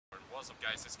What's up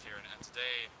guys, it's Kieran and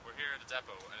today we're here at the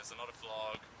Depo and it's another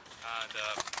vlog and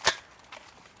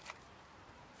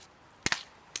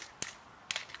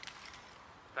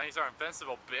Pennies are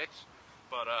invincible, bitch.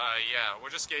 But yeah,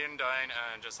 we're just skating down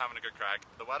and just having a good crack.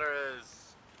 The weather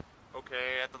is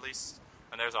okay at the least,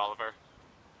 and there's Oliver.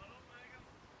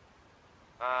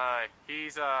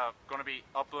 He's gonna be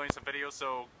uploading some videos,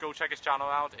 so go check his channel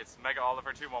out. It's Mega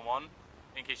Oliver 211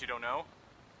 in case you don't know.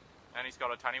 And he's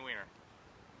got a tiny wiener.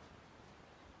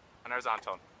 And there's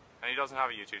Anton. And he doesn't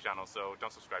have a YouTube channel, so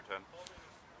don't subscribe to him.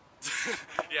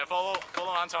 Yeah, follow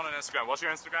Anton on Instagram. What's your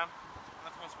Instagram?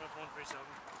 Anton Smith 137.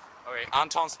 Okay,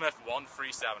 Anton Smith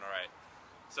 137. All right.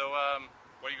 So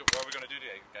what are we gonna do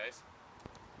today, guys?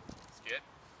 Skate?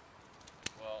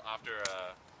 Well, after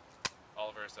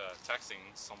Oliver's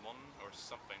texting someone or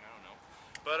something, I don't know.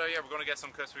 But yeah, we're gonna get some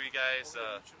clips for you guys.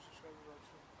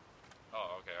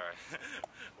 Oh, okay, alright.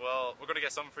 Well, we're going to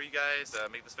get something for you guys,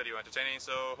 make this video entertaining,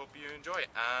 so hope you enjoy it.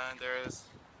 And there's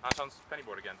Anton's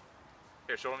pennyboard again.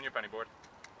 Here, show him your pennyboard.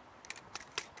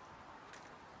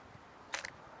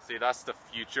 See, that's the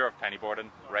future of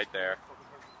pennyboarding, right there.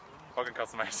 Fucking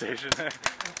customization.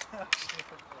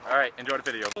 Alright, enjoy the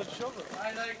video. I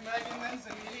like Megan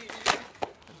Lindsay.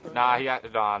 Nah,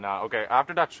 okay,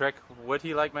 after that trick, would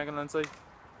he like Megan Lindsay?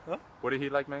 Huh? Would he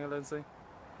like Megan Lindsay?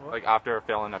 What? Like after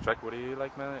failing that trick, would he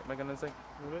like Megan Lindsay?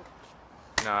 Would it?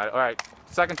 No, alright.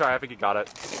 Second try, I think he got it.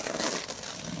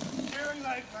 Kieran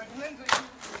like Megan Lindsay.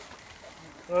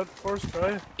 First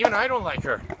try. Even I don't like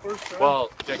her. First try.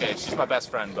 Well, JK, she's my best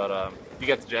friend, but you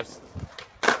get the gist.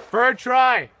 Third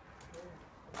try!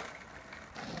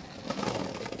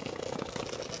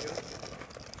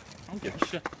 I don't give a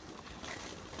shit.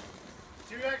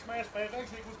 2x minus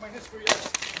 5x equals minus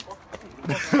 3x.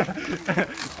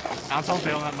 Anton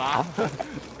failing that math.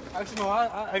 Actually, no,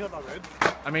 I got that right.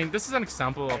 I mean, this is an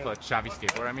example of a shabby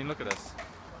skateboard. I mean, look at this.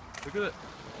 Look at it.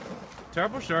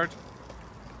 Terrible shirt.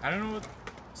 I don't know what.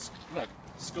 Look,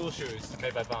 school shoes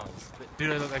made by Vans. Do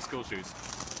they look like school shoes?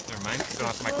 Never mind. Don't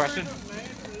answer my question.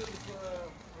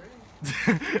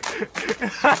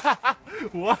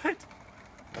 What?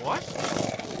 What?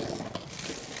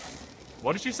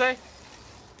 What did you say?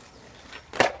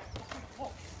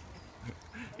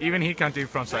 Even he can't do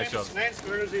frontside shoves.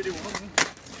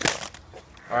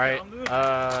 Alright,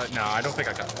 no, I don't think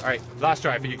I got it. Alright, last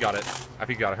try, I think you got it. I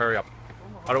think you got it, hurry up.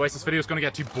 Otherwise this video is going to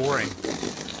get too boring.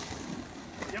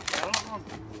 Yep,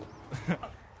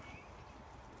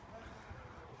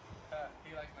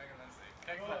 he likes Megan Lindsay.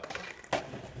 Take a clip.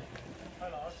 I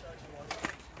lost, actually.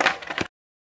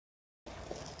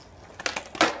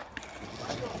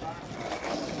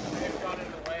 They've got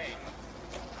in the way.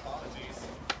 Apologies.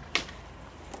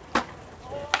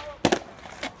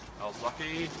 I was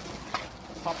lucky.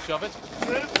 Pop shove it. Just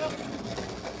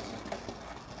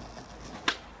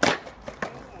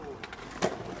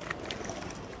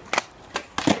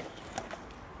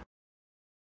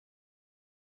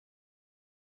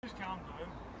calm down.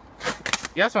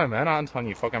 Yeah, that's what I meant, Anton,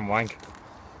 you fucking wank.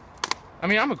 I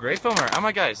mean, I'm a great filmer, am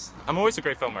I, guys? I'm always a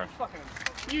great filmer.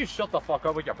 You shut the fuck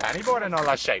up with your pennyboard and all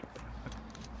that shit.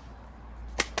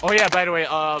 Oh yeah, by the way,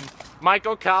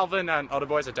 Michael, Calvin, and other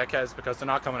boys are dickheads because they're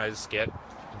not coming out to skate.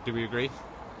 Do we agree?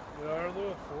 They are though,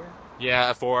 at 4.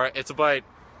 Yeah, at 4. It's about...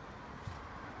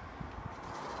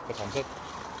 What time is it?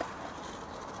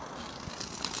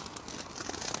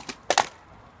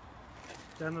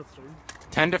 10 to 3.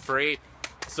 10 to 3.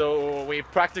 So we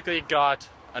practically got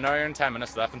an hour and 10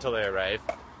 minutes left until they arrive,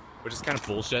 which is kind of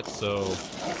bullshit, so...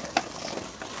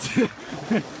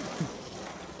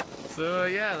 So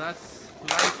yeah, that's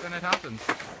life and it happens.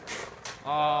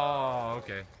 Oh,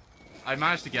 okay. I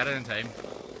managed to get it in time.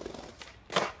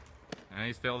 And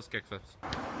he's failed his kickflips.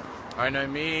 Alright, now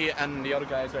me and the other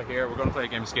guys are here. We're going to play a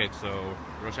game of skate, so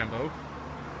Rochambeau.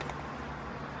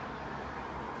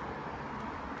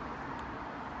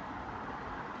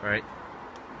 Alright.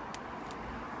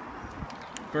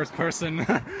 First person.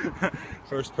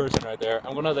 First person right there.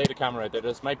 I'm going to lay the camera right there.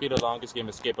 This might be the longest game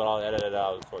of skate, but I'll edit it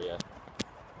out for you.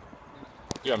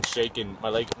 Dude, I'm shaking. My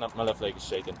leg, not my left leg is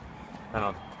shaking. Hang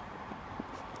on.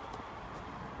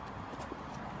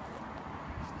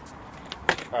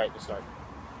 Alright, let's start.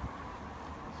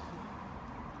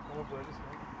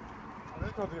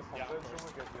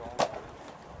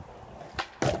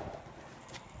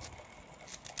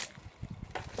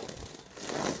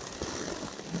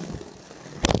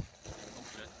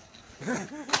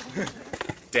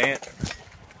 Damn.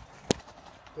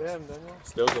 Damn, Daniel.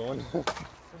 Still going. Did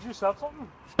you set something?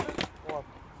 What?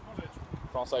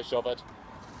 Frontside shove it.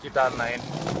 Keep that in mind.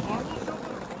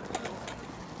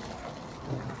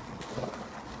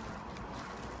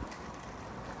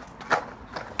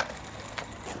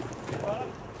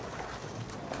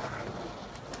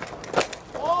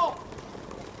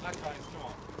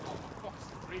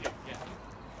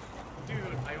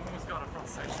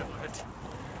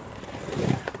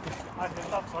 I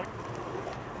hit that side.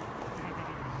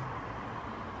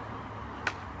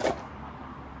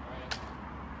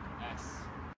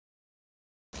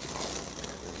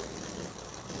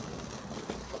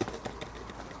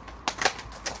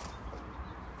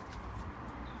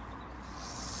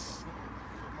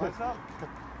 Myself?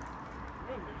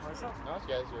 Myself? No, it's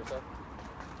guys, your set.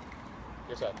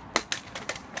 Your set.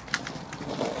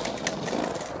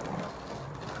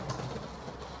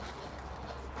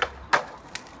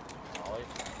 Ollie.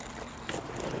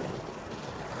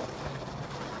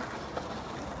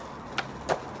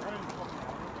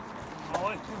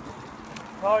 Ollie.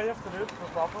 Oh, you have to do it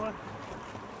properly.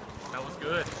 That was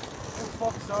good. Oh,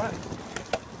 fuck, sorry.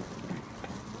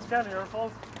 It's kind of your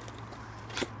fault.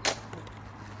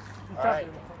 Alright.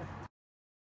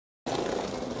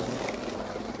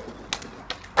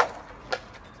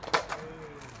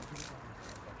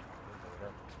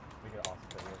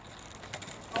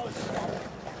 Oh, shit.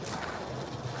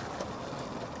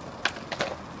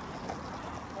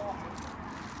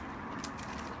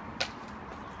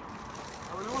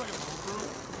 I really want to get home through.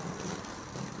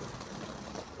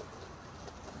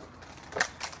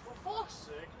 For fuck's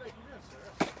sake, like, you didn't say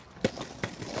it.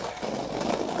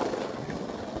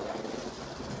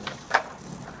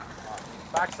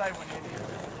 Backside 180.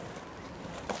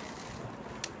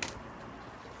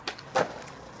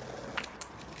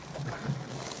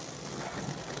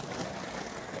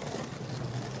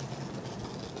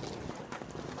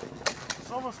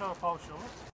 It's almost got a power shoulder.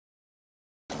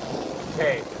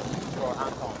 Okay, for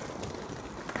Anton.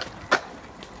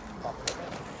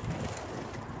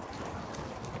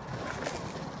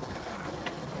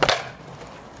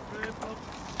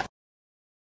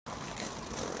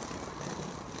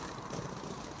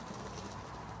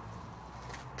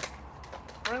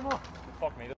 Very much.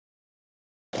 Fuck me.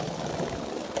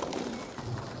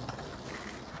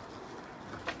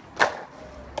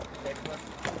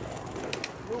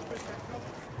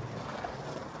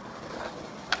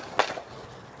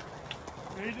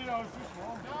 Really? I was too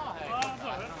small. No, hey. That's all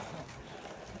right.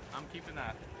 I'm keeping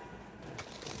that.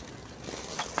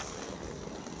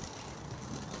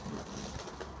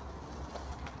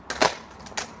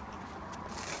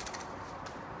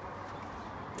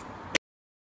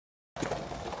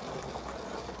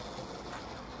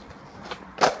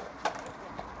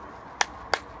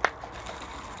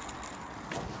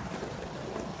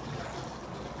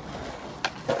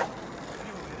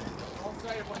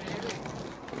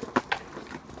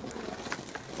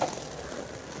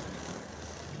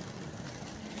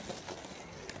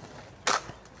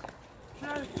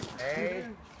 Hey.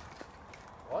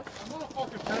 What? I'm not a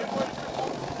fucking playboy.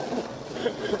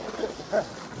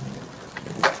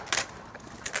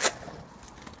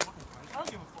 I don't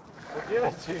give a fuck. Well, give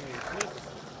it to me, Jesus.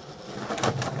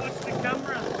 Watch the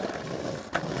camera.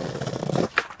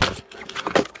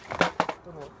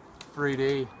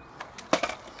 3D.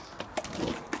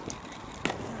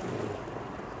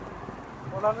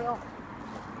 What have we got?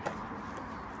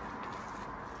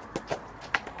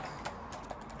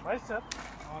 Nice set.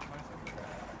 Oh, nice set.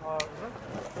 Is it?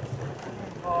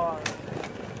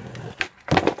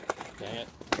 Dang it.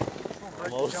 Don't break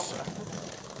the Almost. camera.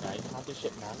 Nah, you can't do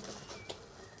shit, man.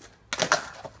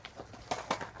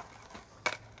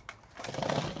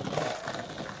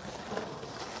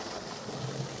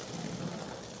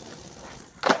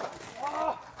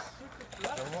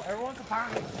 Everyone's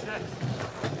apparently shit.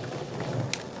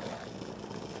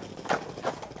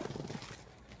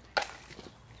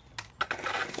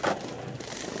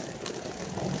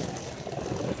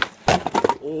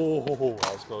 Oh,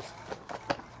 that was close.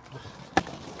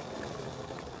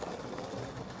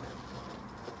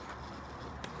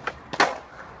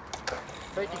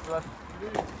 Thank you, Cliff.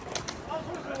 I was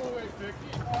going to go away, Vicky.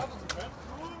 Oh, that doesn't fit.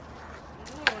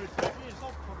 You're going away, Vicky. It's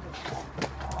not fucking.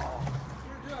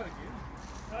 You're doing that again.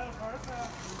 I'm hard to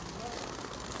have to.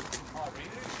 Oh,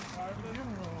 really? Hardly. You're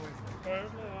going away.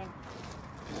 Hardly, man.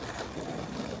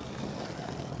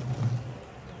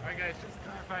 Alright, guys, just to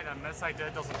clarify that mess I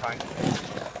did doesn't count.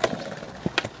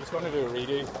 Just going to do a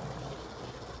redo. So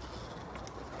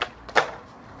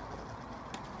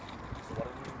what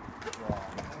did we draw?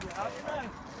 You happy, man?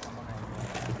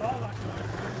 Oh, actually.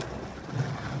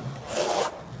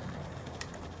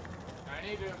 I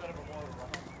need to do a bit of a more run.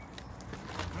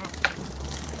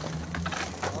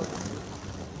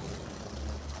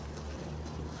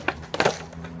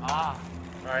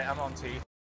 Alright, I'm on T.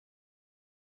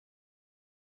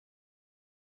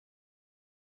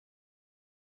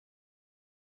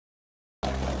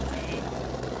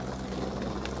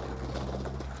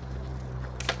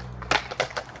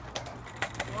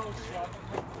 Oh, shit.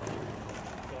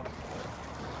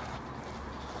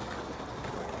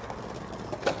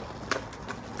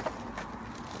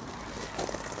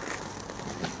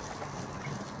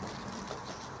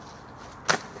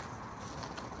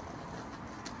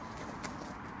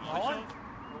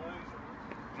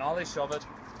 really shove it.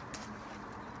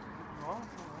 No.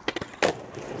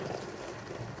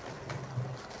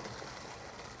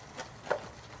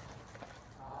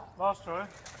 Last try.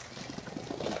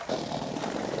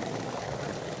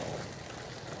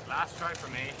 Last try for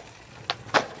me.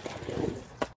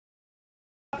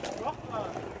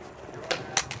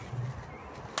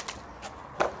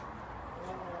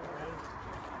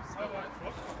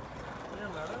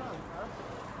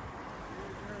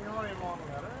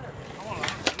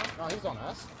 No, he's on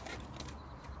us.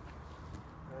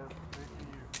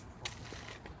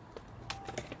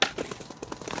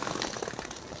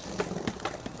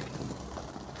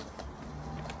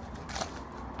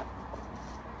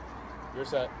 You're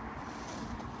set.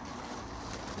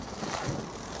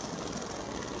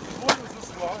 What was this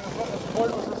long? What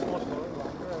was this much long?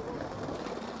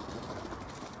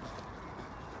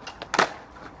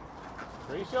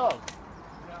 Three shove.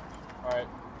 Yeah. Alright,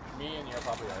 me and you're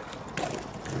probably right.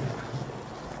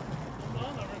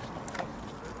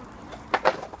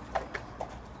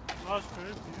 Last try,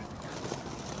 dude.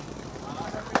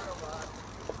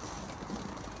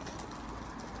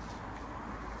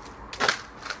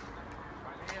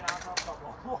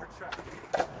 More track.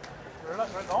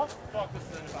 Right on? Fuck, this is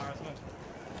an embarrassment.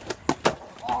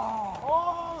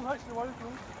 Oh, nicely well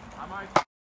done. I might.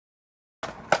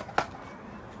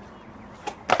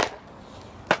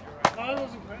 No, it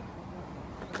wasn't great.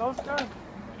 It does count.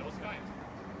 It was kind.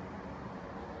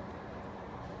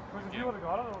 Because if you would have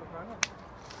got it, I would have counted.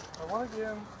 I won a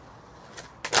game.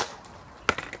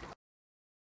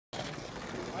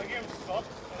 My game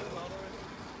sucked. I didn't matter.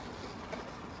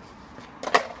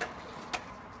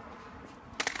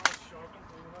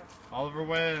 Oliver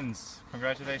wins.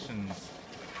 Congratulations.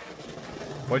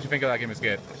 What did you think of that game of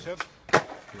skate? Shit.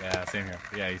 Yeah, same here.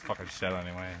 Yeah, he's fucking shit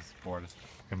anyway. He's bored as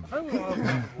fucking.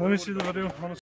 Let me see the video.